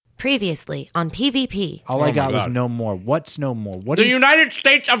Previously on PvP. All I got was no more. What's no more? What? The United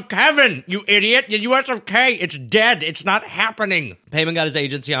States of Kevin, you idiot. The US of K, it's dead. It's not happening. Payman got his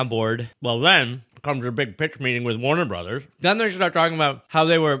agency on board. Well, then comes a big pitch meeting with Warner Brothers. Then they start talking about how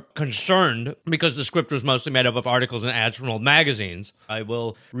they were concerned because the script was mostly made up of articles and ads from old magazines. I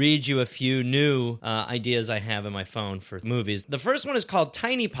will read you a few new ideas I have in my phone for movies. The first one is called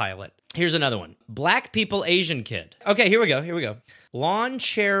Tiny Pilot. Here's another one. Black People Asian Kid. Okay, here we go. Lawn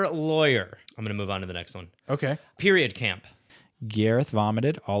Chair Lawyer. I'm going to move on to the next one. Okay. Period Camp. Gareth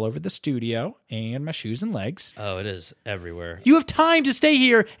vomited all over the studio and my shoes and legs. Oh, it is everywhere. You have time to stay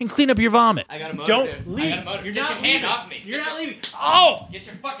here and clean up your vomit. I got a motor. Don't leave. I got a motor. You're Get not your leaving. hand off me. You're not leaving. Oh! Get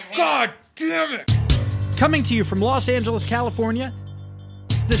your fucking hand God damn it! Coming to you from Los Angeles, California,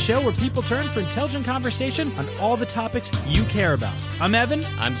 the show where people turn for intelligent conversation on all the topics you care about. I'm Evan.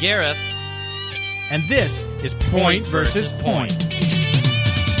 I'm Gareth. And this is Point versus Point.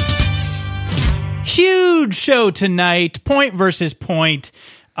 Huge show tonight. Point versus Point.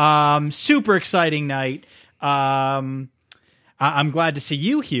 Super exciting night. I'm glad to see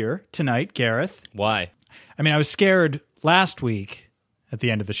you here tonight, Gareth. Why? I mean, I was scared last week at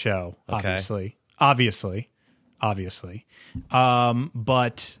the end of the show, Okay. obviously.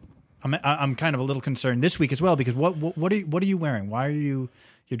 But I'm kind of a little concerned this week as well because what are you wearing? Why are you're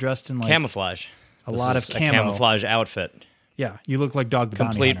dressed in like Camouflage. a lot of a camo? camouflage outfit. Yeah, you look like Dog the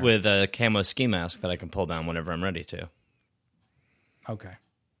Bounty Complete Hunter. with a camo ski mask that I can pull down whenever I'm ready to. Okay.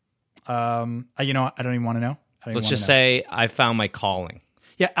 I don't even want to know. Let's just say I found my calling.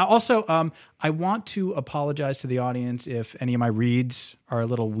 Yeah. Also, I want to apologize to the audience if any of my reads are a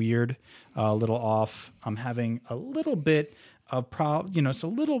little weird, a little off. I'm having a little bit of it's a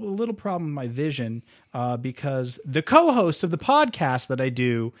little problem with my vision because the co-host of the podcast that I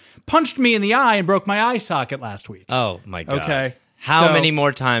do punched me in the eye and broke my eye socket last week. Oh my God. Okay. How So- many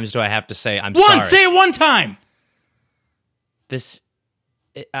more times do I have to say I'm sorry? Say it one time.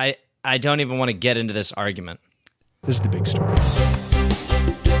 I don't even want to get into this argument. This is the big story.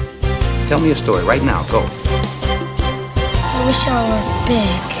 Tell me a story right now. Go. I wish I were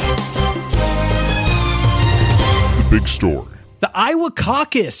big. The big story. The Iowa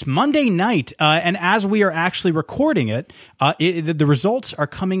caucus, Monday night, and as we are actually recording it, the results are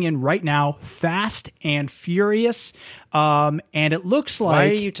coming in right now, fast and furious, and it looks like... Why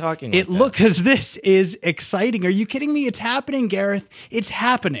are you talking like that? Because this is exciting. Are you kidding me? It's happening, Gareth. It's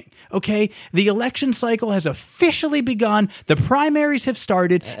happening, okay? The election cycle has officially begun. The primaries have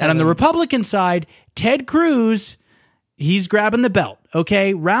started, and on the Republican side, Ted Cruz... He's grabbing the belt,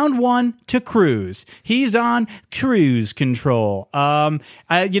 okay? Round one to Cruz. He's on cruise control. He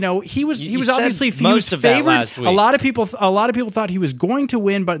was You obviously said most he was of that favored. last week. A lot of people thought he was going to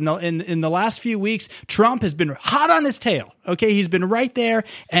win, but in the last few weeks, Trump has been hot on his tail. Okay, he's been right there,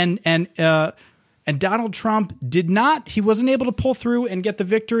 and Donald Trump wasn't able to pull through and get the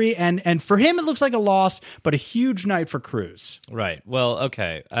victory. And for him, it looks like a loss, but a huge night for Cruz. Right. Well,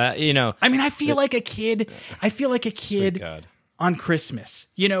 okay. I mean, I feel like a kid God. on Christmas.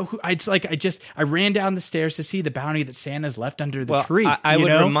 I ran down the stairs to see the bounty that Santa's left under the tree. I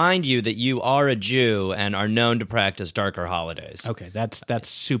would remind you that you are a Jew and are known to practice darker holidays. Okay, that's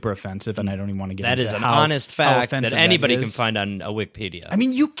super offensive, and I don't even want to get That into is an how honest fact offensive that anybody is. can find on a Wikipedia. I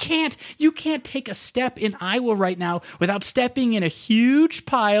mean, you can't take a step in Iowa right now without stepping in a huge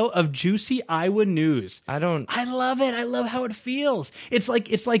pile of juicy Iowa news. I love it. I love how it feels. It's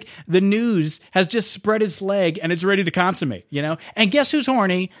like the news has just spread its leg and it's ready to consummate, And guess who's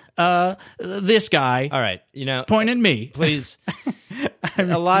horny? This guy. All right, Point at me. please.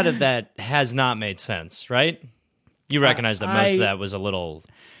 A lot of that has not made sense, right? You recognize that most of that was a little...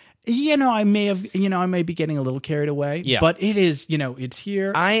 I may be getting a little carried away. Yeah. But it is, it's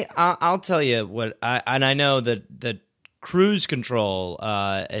here. I'll tell you what, I know that cruise control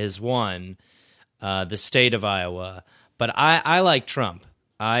has won the state of Iowa, but I like Trump.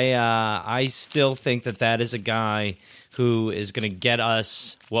 I still think that is a guy who is going to get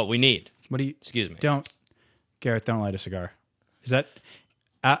us what we need. What do you... Excuse me. Gareth, don't light a cigar. Is that...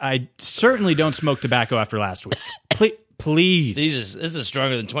 I certainly don't smoke tobacco after last week. Please. This is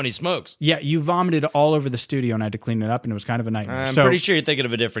stronger than 20 smokes. Yeah, you vomited all over the studio and I had to clean it up, and it was kind of a nightmare. I'm pretty sure you're thinking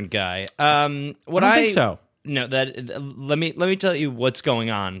of a different guy. I don't think so. No, let me tell you what's going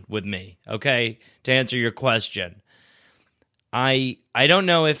on with me, okay? To answer your question. I don't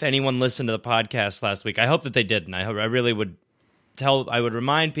know if anyone listened to the podcast last week. I hope that they didn't. I really would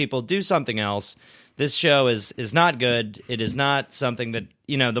remind people, do something else. This show is not good. It is not something that,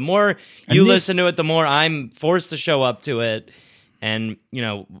 the more you listen to it, the more I'm forced to show up to it. And,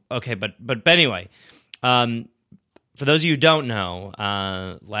 okay, but anyway, for those of you who don't know,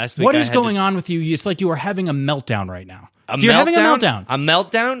 last week What is going on with you? It's like you are having a meltdown right now. You're having a meltdown. A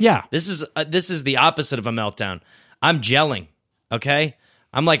meltdown? Yeah. This is the opposite of a meltdown. I'm gelling. Okay,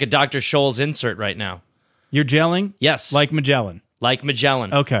 I'm like a Dr. Scholl's insert right now. You're gelling? Yes, Like Magellan. like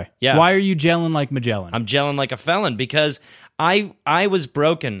Magellan. Okay. Yeah. Why are you gelling like Magellan? I'm gelling like a felon because I was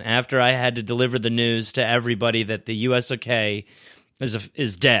broken after I had to deliver the news to everybody that the USOK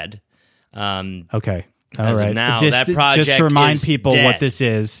is dead. Okay. All As of right. now, just, that project just to remind is people dead. what this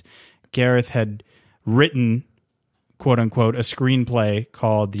is, Gareth had written, quote unquote, a screenplay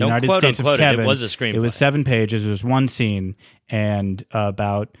called The Don't United quote States of unquote it. It Kevin. was a screenplay. It was 7 pages. It was one scene and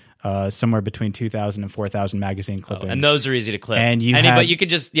about somewhere between 2,000 and 4,000 magazine clippings. And those are easy to clip. And you but had- you could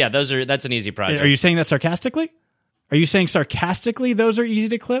just that's an easy project. Are you saying that sarcastically? Are you saying sarcastically those are easy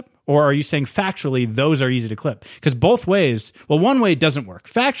to clip? Or are you saying factually those are easy to clip? Because both ways, well, one way doesn't work.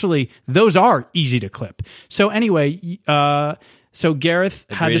 Factually, those are easy to clip. So anyway, so Gareth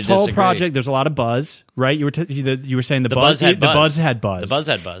had Agree this to whole disagree. project. There's a lot of buzz, right? You were saying the buzz had buzz. The buzz had buzz. The buzz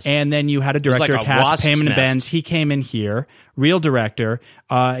had buzz. And then you had a was like director a attached, wasp's Payman and nest. Benz. He came in here, real director.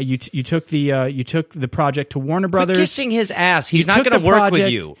 You took the project to Warner Quit Brothers. kissing his ass. He's You not took going to the work with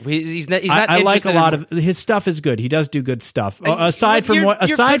project- you. He's not I like a interested lot in- of his stuff is good. He does do good stuff. You're Aside from what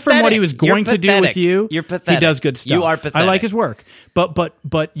pathetic. he was You're going to do with pathetic. you, You're he pathetic. does good stuff. You are I pathetic. like his work.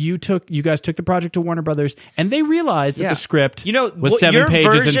 But you guys took the project to Warner Brothers, and they realized that the script was 7 your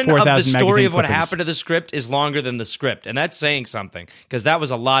pages version and 4,000 of the story magazine of what clippings. happened to the script is longer than the script, and that's saying something because that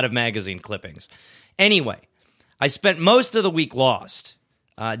was a lot of magazine clippings. Anyway, I spent most of the week lost,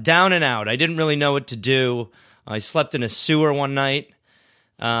 down and out. I didn't really know what to do. I slept in a sewer one night,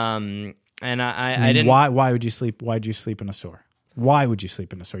 and I didn't. Why would you sleep? Why did you sleep in a sewer? Why would you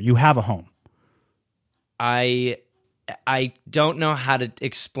sleep in a sewer? You have a home. I don't know how to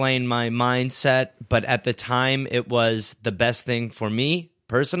explain my mindset, but at the time, it was the best thing for me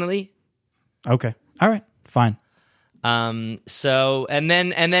personally. Okay. All right. Fine. So and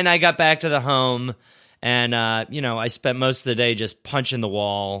then I got back to the home, and I spent most of the day just punching the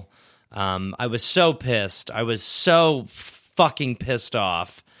wall. I was so pissed. I was so fucking pissed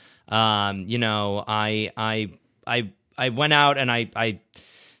off. I went out and I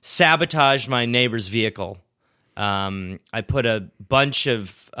sabotaged my neighbor's vehicle. I put a bunch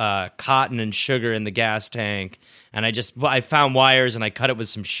of cotton and sugar in the gas tank, and I found wires and I cut it with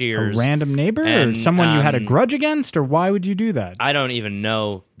some A shears. random neighbor or And, someone you had a grudge against, or why would you do that? I don't even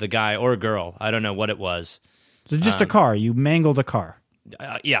know the guy or girl. I don't know what it was. Is it just a car? You mangled a car.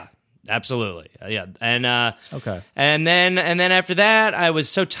 Yeah, absolutely. Yeah, and Okay. and then after that, I was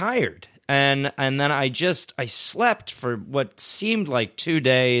so tired, and then I slept for what seemed like 2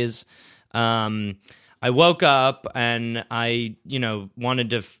 days. I woke up and I wanted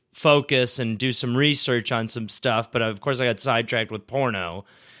to focus and do some research on some stuff, but of course I got sidetracked with porno,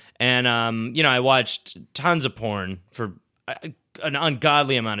 and I watched tons of porn for an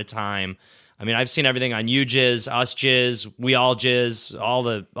ungodly amount of time. I mean, I've seen everything on YouJizz, Us Jizz, We All Jizz,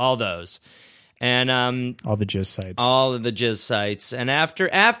 all those, and All the jizz sites. all of the jizz sites. And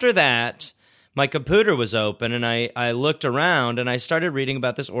after that, my computer was open, and I looked around, and I started reading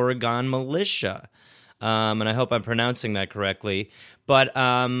about this Oregon militia. And I hope I'm pronouncing that correctly. But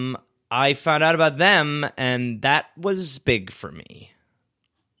I found out about them, and that was big for me.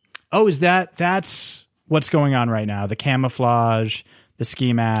 Oh, that's what's going on right now? The camouflage, the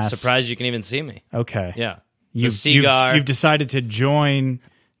ski mask. Surprised you can even see me. Okay. Yeah. The You've cigar. you've decided to join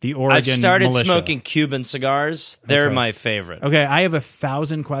the Oregon I've started militia. smoking Cuban cigars. They're Okay. my favorite. Okay, I have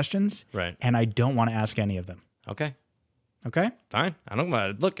 1,000 questions. Right. And I don't want to ask any of them. Okay. Okay? Fine. I don't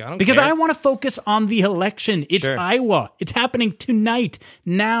Because care. I want to focus on the election. It's Sure. Iowa. It's happening tonight.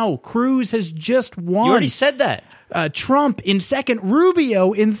 Now, Cruz has just won. You already said that. Trump in second,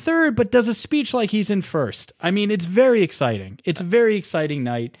 Rubio in third, but does a speech like he's in first. I mean, it's very exciting. It's a very exciting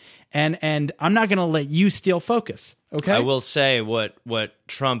night, and I'm not going to let you steal focus. Okay, I will say what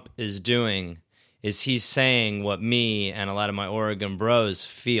Trump is doing is he's saying what me and a lot of my Oregon bros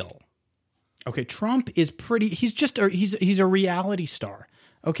feel. Okay, Trump is pretty. He's just he's a reality star.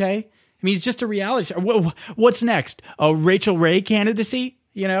 Okay, I mean he's just a reality star. What's next? A Rachel Ray candidacy?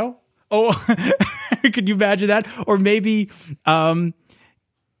 You know? Oh, could you imagine that? Or maybe, a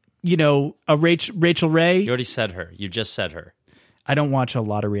Rachel Ray. You already said her. You just said her. I don't watch a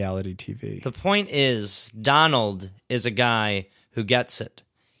lot of reality TV. The point is, Donald is a guy who gets it.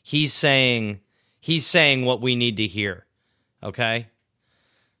 He's saying what we need to hear. Okay?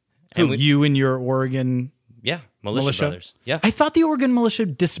 Who, you and your Oregon Yeah, militia brothers. Yeah. I thought the Oregon militia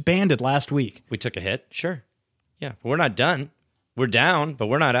disbanded last week. We took a hit. Sure. Yeah, but we're not done. We're down, but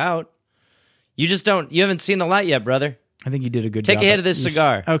we're not out. You just don't. You haven't seen the light yet, brother. I think you did a good job. Take a hit of this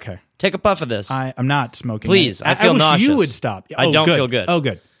cigar. Okay. Take a puff of this. I'm not smoking. Please, it. I feel wish nauseous. you would stop. I don't good. feel good. Oh,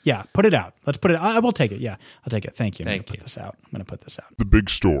 good. Yeah, put it out. Let's put it. I will take it. Yeah, I'll take it. Thank you. I'm Thank gonna you. put this out. I'm going to put this out. The big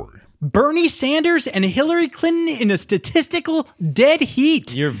story. Bernie Sanders and Hillary Clinton in a statistical dead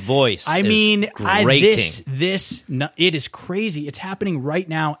heat. Your voice. I is mean, grating. it is crazy. It's happening right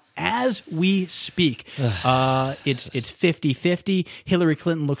now as we speak. It's 50-50. Hillary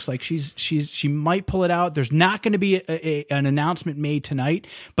Clinton looks like she might pull it out. There's not going to be an announcement made tonight,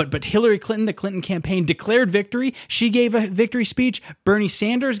 but Hillary Clinton, the Clinton campaign, declared victory. She gave a victory speech. Bernie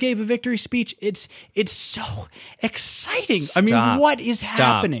Sanders gave a victory speech. It's so exciting. I mean, what is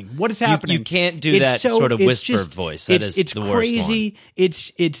happening? What is happening? You can't do that sort of whisper voice. That is it's the worst crazy. one.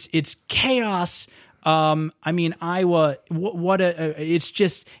 It's chaos. I mean, Iowa. It's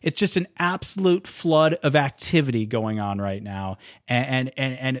just an absolute flood of activity going on right now, and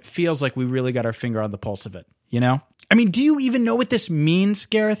it feels like we really got our finger on the pulse of it. You know, I mean, do you even know what this means,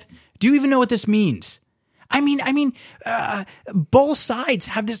 Gareth? Do you even know what this means? I mean, both sides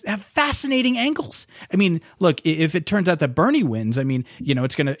have fascinating angles. I mean, look, if it turns out that Bernie wins, I mean, you know,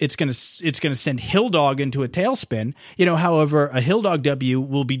 it's gonna send Hill Dog into a tailspin. You know, however, a Hill Dog W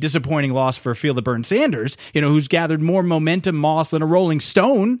will be disappointing loss for Feel the Burn Sanders, you know, who's gathered more momentum moss than a Rolling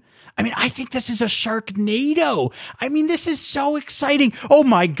Stone. I mean, I think this is a Sharknado. I mean, this is so exciting. Oh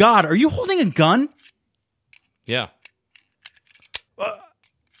my God, are you holding a gun? Yeah. What?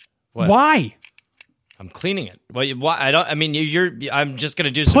 Why? I'm cleaning it. Well, I don't. I mean, I'm just going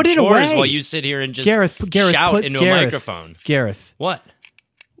to do some Put it chores away. while you sit here and just Gareth, shout into a microphone. Gareth, What?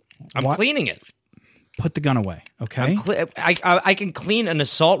 I'm What? cleaning it. put the gun away, okay? I can clean an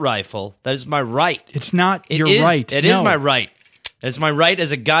assault rifle. That is my right. It's not It your is- right. It No. is my right. It's my right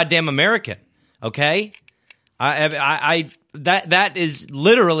as a goddamn American. Okay. That is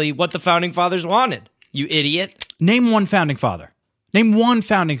literally what the founding fathers wanted. You idiot. Name one founding father. Name one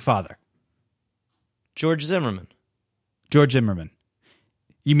founding father. George Zimmerman. George Zimmerman.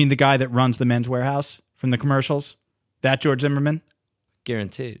 You mean the guy that runs the Men's Warehouse from the commercials? That George Zimmerman?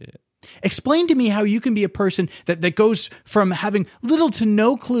 Guaranteed. Explain to me how you can be a person that goes from having little to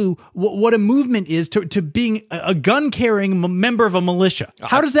no clue what a movement is to being a gun-carrying member of a militia.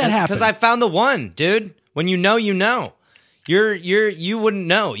 How does that happen? Because I found the one, dude. When you know, you know. You wouldn't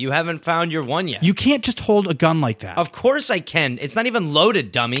know. You haven't found your one yet. You can't just hold a gun like that. Of course I can. It's not even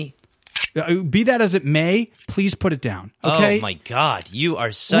loaded, dummy. Be that as it may, please put it down. Okay. Oh my God, you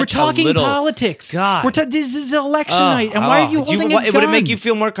are such We're talking a little... politics. God. This is election night, and why are you holding a gun? Would it make you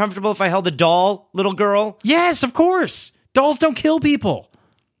feel more comfortable if I held a doll, little girl? Yes, of course. Dolls don't kill people.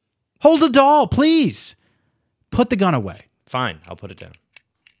 Hold a doll, please. Put the gun away. Fine, I'll put it down.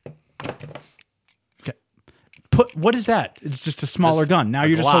 Okay. What is that? It's just a smaller gun. Now A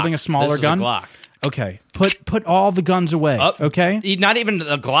you're just Glock. holding a smaller This is gun. A Glock. Okay. Put all the guns away. Okay. Not even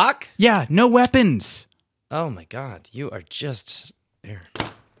a Glock? Yeah. No weapons. Oh my God, you are just here.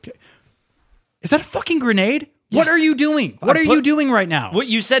 Is that a fucking grenade? What are you doing? What are you doing right now? What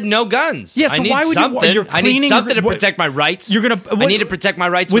you said? No guns. Yeah, so I need why would you- something. you're I need cleaning something to what- protect my rights. You're gonna. I need to protect my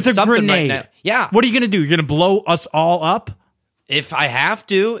rights with a something grenade. right now. Yeah. What are you gonna do? You're gonna blow us all up? If I have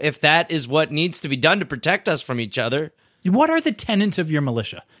to, if that is what needs to be done to protect us from each other. What are the tenets of your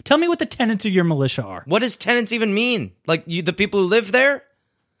militia? Tell me what the tenets of your militia are. What does tenants even mean? Like the people who live there?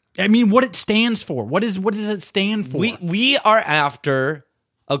 I mean, what it stands for. What does it stand for? We are after,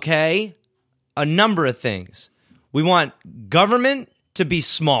 okay, a number of things. We want government to be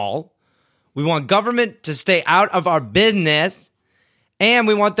small. We want government to stay out of our business. And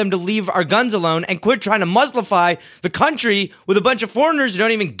we want them to leave our guns alone and quit trying to Muslify the country with a bunch of foreigners who don't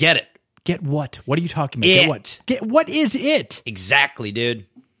even get it. Get what? What are you talking about? Get what? What is it? Exactly, dude.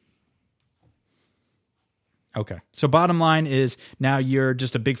 Okay. So bottom line is now you're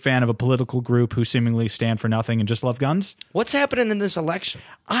just a big fan of a political group who seemingly stand for nothing and just love guns? What's happening in this election?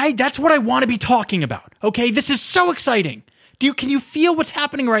 That's what I want to be talking about. Okay? This is so exciting. Can you feel what's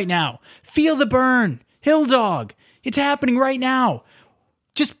happening right now? Feel the burn. Hill Dog. It's happening right now.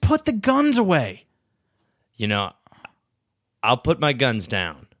 Just put the guns away. You know, I'll put my guns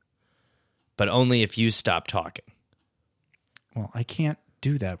down, but only if you stop talking. Well, I can't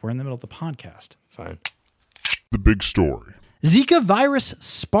do that. We're in the middle of the podcast. Fine. The big story. Zika virus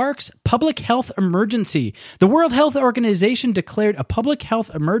sparks public health emergency. The World Health Organization declared a public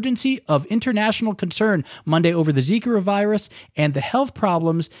health emergency of international concern Monday over the Zika virus and the health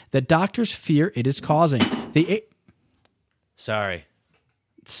problems that doctors fear it is causing. Sorry.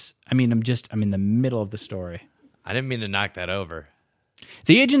 I'm in the middle of the story. I didn't mean to knock that over.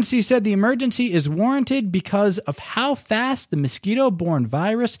 The agency said the emergency is warranted because of how fast the mosquito-borne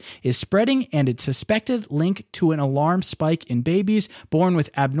virus is spreading and its suspected link to an alarm spike in babies born with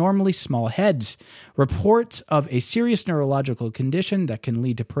abnormally small heads. Reports of a serious neurological condition that can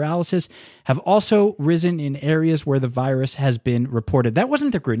lead to paralysis have also risen in areas where the virus has been reported. That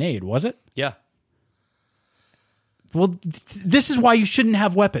wasn't the grenade, was it? Yeah. Well, this is why you shouldn't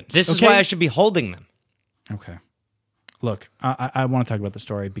have weapons. This is why I should be holding them. Okay. Look, I want to talk about the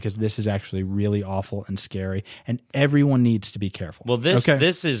story because this is actually really awful and scary, and everyone needs to be careful. Well,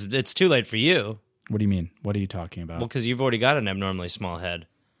 it's too late for you. What do you mean? What are you talking about? Well, because you've already got an abnormally small head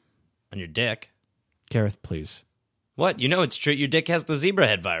on your dick. Gareth, please. What? You know it's true. Your dick has the zebra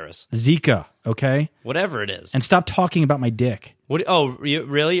head virus. Zika, okay? Whatever it is. And stop talking about my dick. What? Oh,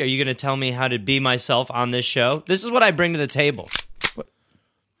 really? Are you going to tell me how to be myself on this show? This is what I bring to the table. What?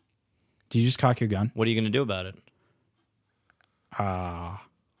 Did you just cock your gun? What are you going to do about it? Huh?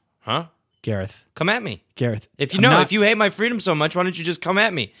 Gareth. Come at me. Gareth. If you hate my freedom so much, why don't you just come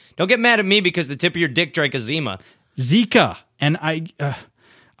at me? Don't get mad at me because the tip of your dick drank a Zima. Zika. And I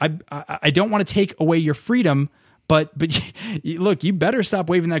don't want to take away your freedom, but look, you better stop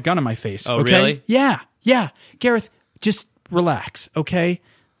waving that gun in my face. Oh, okay? really? Yeah. Gareth, just relax, okay?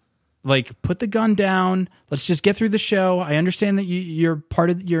 Like, put the gun down. Let's just get through the show. I understand that you're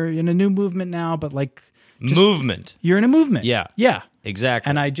in a new movement now, but like... movement. You're in a movement. Yeah. Yeah. Exactly.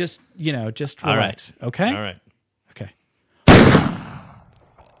 And I just relax. All right. Okay? All right. Okay.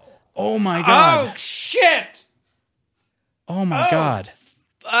 Oh my God. Oh, shit. Oh my God.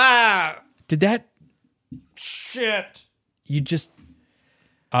 Did that... Shit. You just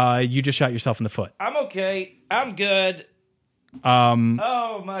shot yourself in the foot. I'm okay. I'm good. Oh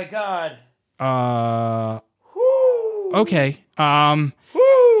my God. Okay.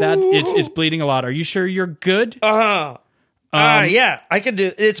 That it's bleeding a lot. Are you sure you're good? Yeah, I can do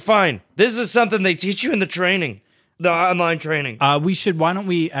it. It's fine. This is something they teach you in the training, the online training. Why don't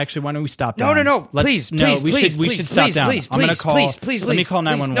we stop down? No. Please, we should stop down. I'm going to call. Let me call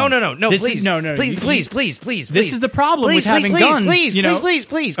 911. No. Please. This is the problem with having guns.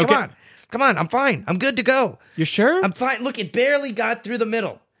 Please. Okay. Come on. I'm fine. I'm good to go. You're sure? I'm fine. Look, it barely got through the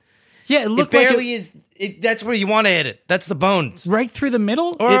middle. Yeah, It barely is. That's where you want to hit it. That's the bones. Right through the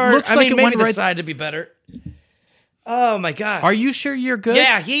middle? Or, it looks like it maybe went the right... side to be better. Oh, my God. Are you sure you're good?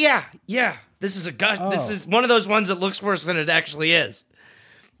 Yeah. This is This is one of those ones that looks worse than it actually is.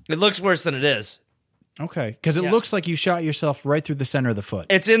 It looks worse than it is. Okay, because it looks like you shot yourself right through the center of the foot.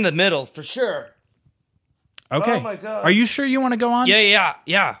 It's in the middle, for sure. Okay. Oh, my God. Are you sure you want to go on? Yeah.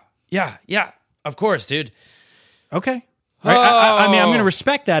 Of course, dude. Okay. I mean, I'm going to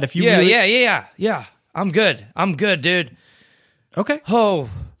respect that if you Yeah. I'm good, dude. Okay. Oh.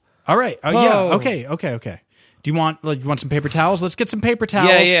 All right. Yeah. Okay. Do you want some paper towels? Let's get some paper towels.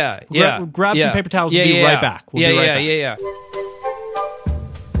 Yeah. Grab some paper towels. We'll be right back. We'll be right back. Yeah.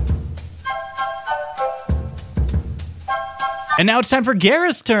 And now it's time for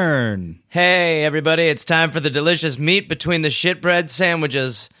Gareth's turn. Hey, everybody. It's time for the delicious meat between the shitbread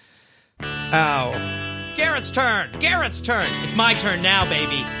sandwiches. Ow. Garrett's turn. It's my turn now,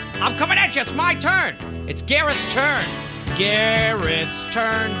 baby. I'm coming at you. It's my turn. It's Garrett's turn. Garrett's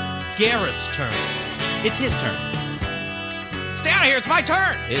turn. It's his turn. Stay out of here. It's my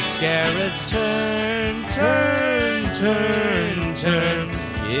turn. It's Garrett's turn.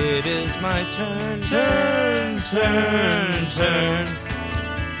 It is my turn.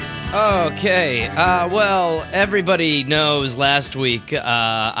 Okay. Well, everybody knows last week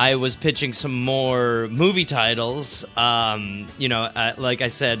I was pitching some more movie titles. Like I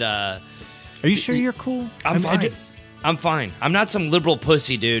said... Are you sure you're cool? I'm fine. I'm not some liberal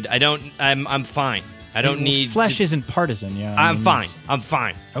pussy, dude. I'm fine. I don't need... Flesh isn't partisan, yeah. I'm fine.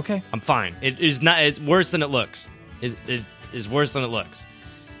 Okay. I'm fine. It is not... It's worse than it looks. It is worse than it looks.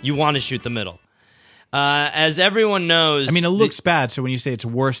 You want to shoot the middle. As everyone knows... I mean, it looks bad, so when you say it's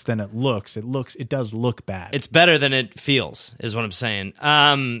worse than it does look bad. It's better than it feels, is what I'm saying.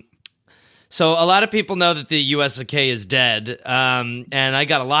 So a lot of people know that the USOK is dead, and I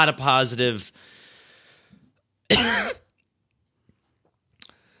got a lot of positive...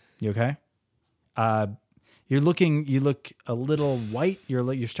 You okay? You look a little white.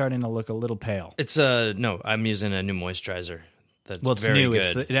 You're starting to look a little pale. It's no, I'm using a new moisturizer. That's it's very new.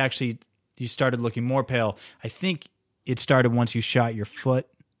 good. It actually, you started looking more pale. I think it started once you shot your foot.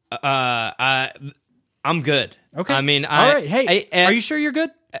 I'm good. Okay. I mean, all right. Hey, are you sure you're good?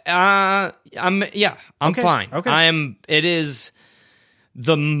 I'm Okay. fine. Okay. I am. It is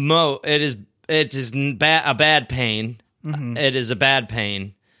a bad pain. Mm-hmm. It is a bad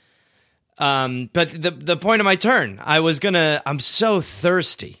pain. But the point of my turn, I'm so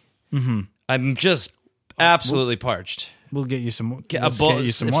thirsty. Mm-hmm. I'm just absolutely parched. We'll get you some. A bowl.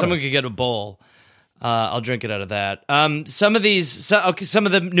 If someone could get a bowl, I'll drink it out of that. Some of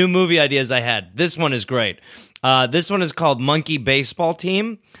the new movie ideas I had. This one is great. This one is called Monkey Baseball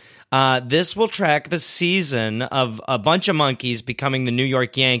Team. This will track the season of a bunch of monkeys becoming the New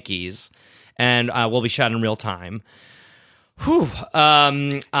York Yankees, and will be shot in real time. Whew.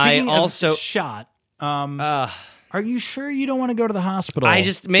 I also shot. Are you sure you don't want to go to the hospital? I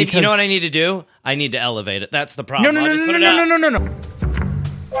just maybe you know what I need to do? I need to elevate it. That's the problem. No.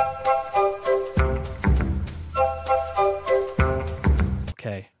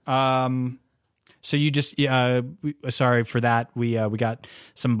 Okay. So you just sorry for that. We got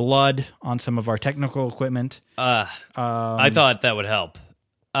some blood on some of our technical equipment. I thought that would help.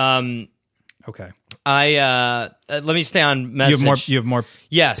 Okay. Let me stay on message. You have more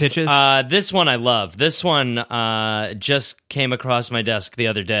yes. pitches? This one I love. This one just came across my desk the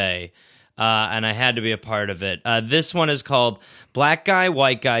other day, and I had to be a part of it. This one is called Black Guy,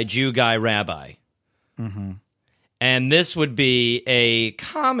 White Guy, Jew Guy, Rabbi. Mm-hmm. And this would be a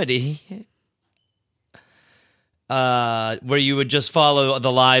comedy where you would just follow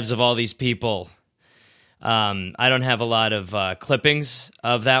the lives of all these people. I don't have a lot of clippings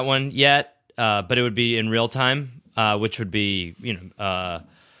of that one yet. But it would be in real time, which would be, why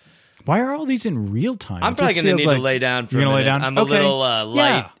are all these in real time? I'm probably going to need to lay down for a minute. Lay down? I'm a little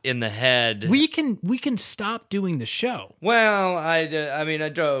light in the head. We can stop doing the show. Well, I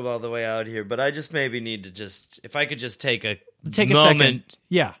drove all the way out here, but I just maybe need to if I could just take a moment,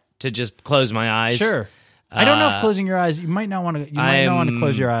 to just close my eyes. Sure. I don't know if closing your eyes. You might not want to. You might not want to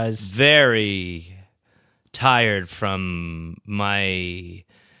close your eyes. Very tired from my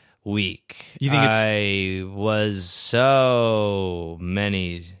week. You think I was so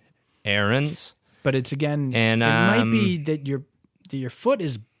many errands, but it's again, and it might be that your foot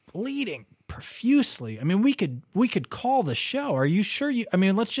is bleeding profusely. I mean, we could call the show. Are you sure?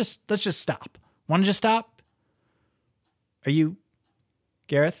 Let's just stop. Want to just stop? Are you,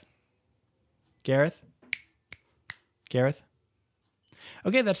 Gareth?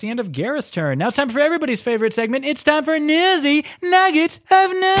 Okay, that's the end of Gareth's turn. Now it's time for everybody's favorite segment. It's time for Newsy Nuggets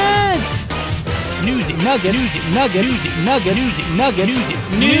of Nuts. Newsy Nuggets. Newsy Nuggets. Newsy Nuggets. Newsy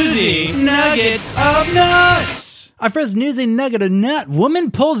Nuggets. Newsy Nuggets of Nuts. Our first Newsy Nugget of Nut.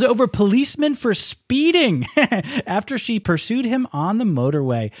 Woman pulls over policeman for speeding after she pursued him on the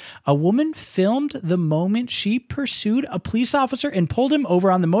motorway. A woman filmed the moment she pursued a police officer and pulled him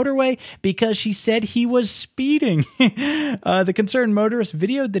over on the motorway because she said he was speeding. The concerned motorist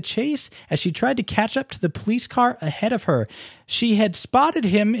videoed the chase as she tried to catch up to the police car ahead of her. She had spotted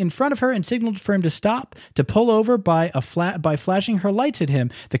him in front of her and signaled for him to stop, to pull over by flashing her lights at him.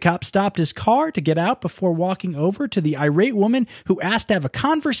 The cop stopped his car to get out before walking over to the irate woman who asked to have a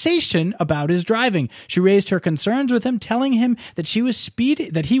conversation about his driving. She raised her concerns with him, telling him that he was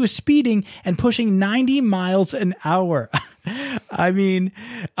speeding and pushing 90 miles an hour. I mean,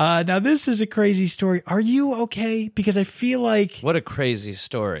 now this is a crazy story. Are you okay? Because I feel like... What a crazy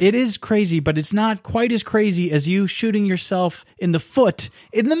story. It is crazy, but it's not quite as crazy as you shooting yourself in the foot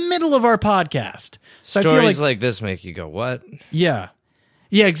in the middle of our podcast. So Stories I feel like this make you go, what? Yeah.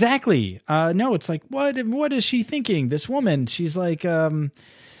 Yeah, exactly. No, it's like, what is she thinking? This woman, she's like, it's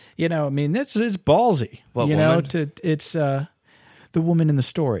ballsy. What woman? It's the woman in the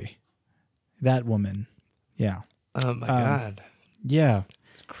story. That woman. Yeah. Oh my God. Yeah.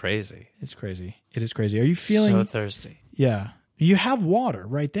 It's crazy. It's crazy. It is crazy. Are you feeling so thirsty? Yeah. You have water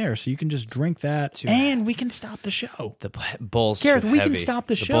right there, so you can just drink that, and we can stop the show. The bowl's Gareth, too we heavy. can stop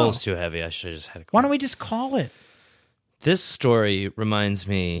the show. The bowl's too heavy. I should have just had it. Why don't we just call it? This story reminds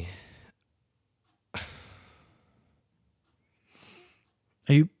me. Are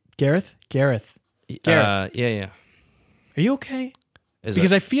you Gareth? Gareth. Yeah. Are you okay?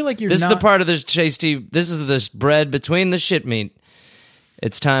 Because I feel like you're This not... is the part of this tasty... This is this bread between the shit meat.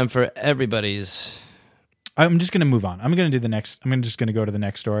 It's time for everybody's... I'm just going to move on. I'm going to do the next... I'm just going to go to the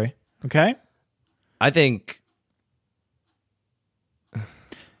next story. Okay? I think...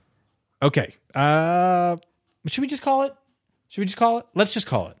 Okay. Should we just call it? Let's just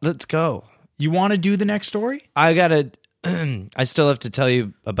call it. Let's go. You want to do the next story? I gotta... I still have to tell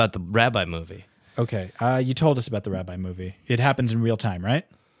you about the Rabbi movie. Okay. You told us about the Rabbi movie. It happens in real time, right?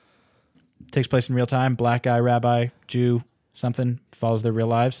 Takes place in real time. Black guy, rabbi, Jew, something. Follows their real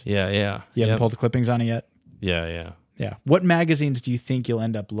lives. Yeah. You haven't pulled the clippings on it yet? Yeah. What magazines do you think you'll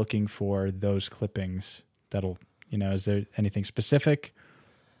end up looking for those clippings? That'll, is there anything specific?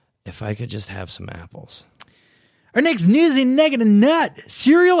 If I could just have some apples. Our next newsy negative nut.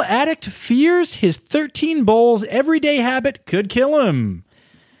 Cereal addict fears his 13 bowls everyday habit could kill him.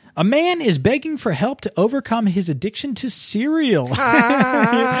 A man is begging for help to overcome his addiction to cereal.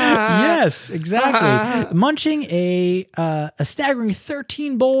 Yes, exactly. Munching a staggering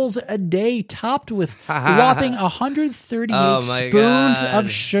 13 bowls a day, topped with whopping 138 spoons of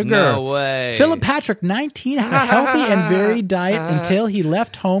sugar. No way. Philip Patrick, 19, had a healthy and varied diet until he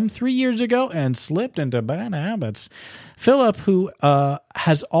left home 3 years ago and slipped into bad habits. Philip, who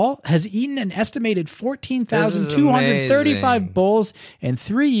has eaten an estimated 14,235 bowls in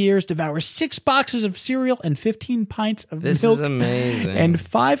 3 years, devours 6 boxes of cereal and 15 pints of This milk is amazing. and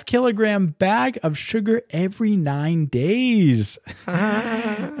 5-kilogram bag of sugar every 9 days.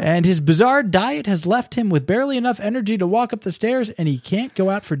 And his bizarre diet has left him with barely enough energy to walk up the stairs, and he can't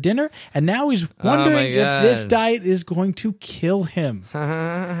go out for dinner. And now he's wondering if this diet is going to kill him.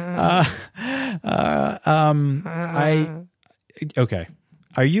 Okay.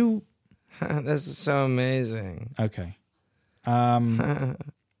 Are you This is so amazing. okay? Well,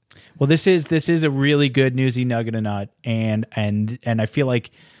 this is a really good newsy nugget of nut, and I feel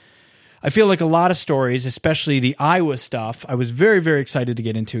like a lot of stories, especially the Iowa stuff, I was very, very excited to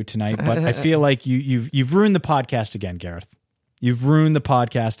get into tonight, but I feel like you've ruined the podcast again, Gareth. You've ruined the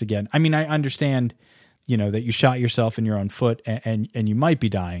podcast again. I mean, I understand, that you shot yourself in your own foot and you might be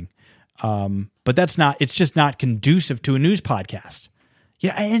dying. But it's just not conducive to a news podcast.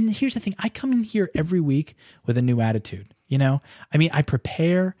 Yeah. And here's the thing. I come in here every week with a new attitude, I mean, I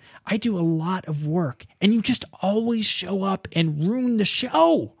prepare, I do a lot of work, and you just always show up and ruin the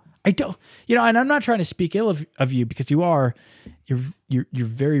show. I don't, and I'm not trying to speak ill of you, because you're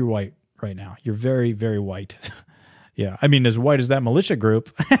very white right now. You're very, very white. Yeah. I mean, as white as that militia group.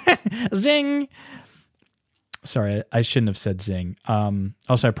 Zing. Sorry, I shouldn't have said zing.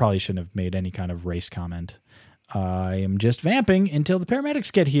 Also, I probably shouldn't have made any kind of race comment. I am just vamping until the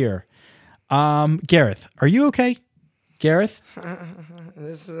paramedics get here. Gareth, are you okay? Gareth?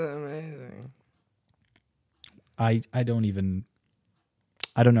 This is amazing. I don't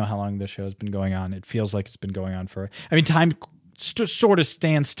know how long this show has been going on. It feels like it's been going on time sort of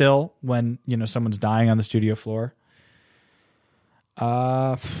stands still when, someone's dying on the studio floor.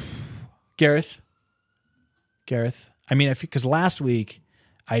 Gareth, I mean, because last week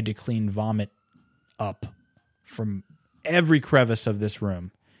I had to clean vomit up from every crevice of this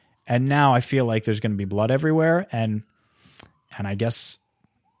room, and now I feel like there's going to be blood everywhere, and I guess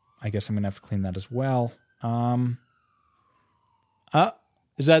I'm going to have to clean that as well.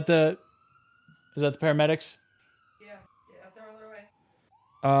 Is that the paramedics? Yeah, they're on their way.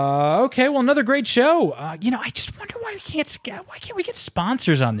 Okay, well, another great show. I just wonder why can't we get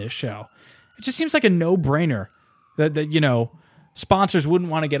sponsors on this show? It just seems like a no-brainer that sponsors wouldn't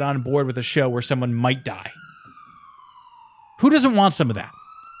want to get on board with a show where someone might die. Who doesn't want some of that?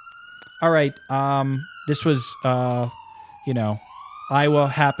 All right, this was Iowa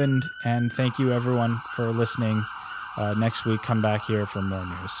happened, and thank you everyone for listening. Next week, come back here for more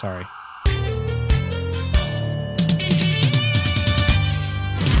news. Sorry.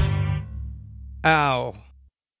 Ow.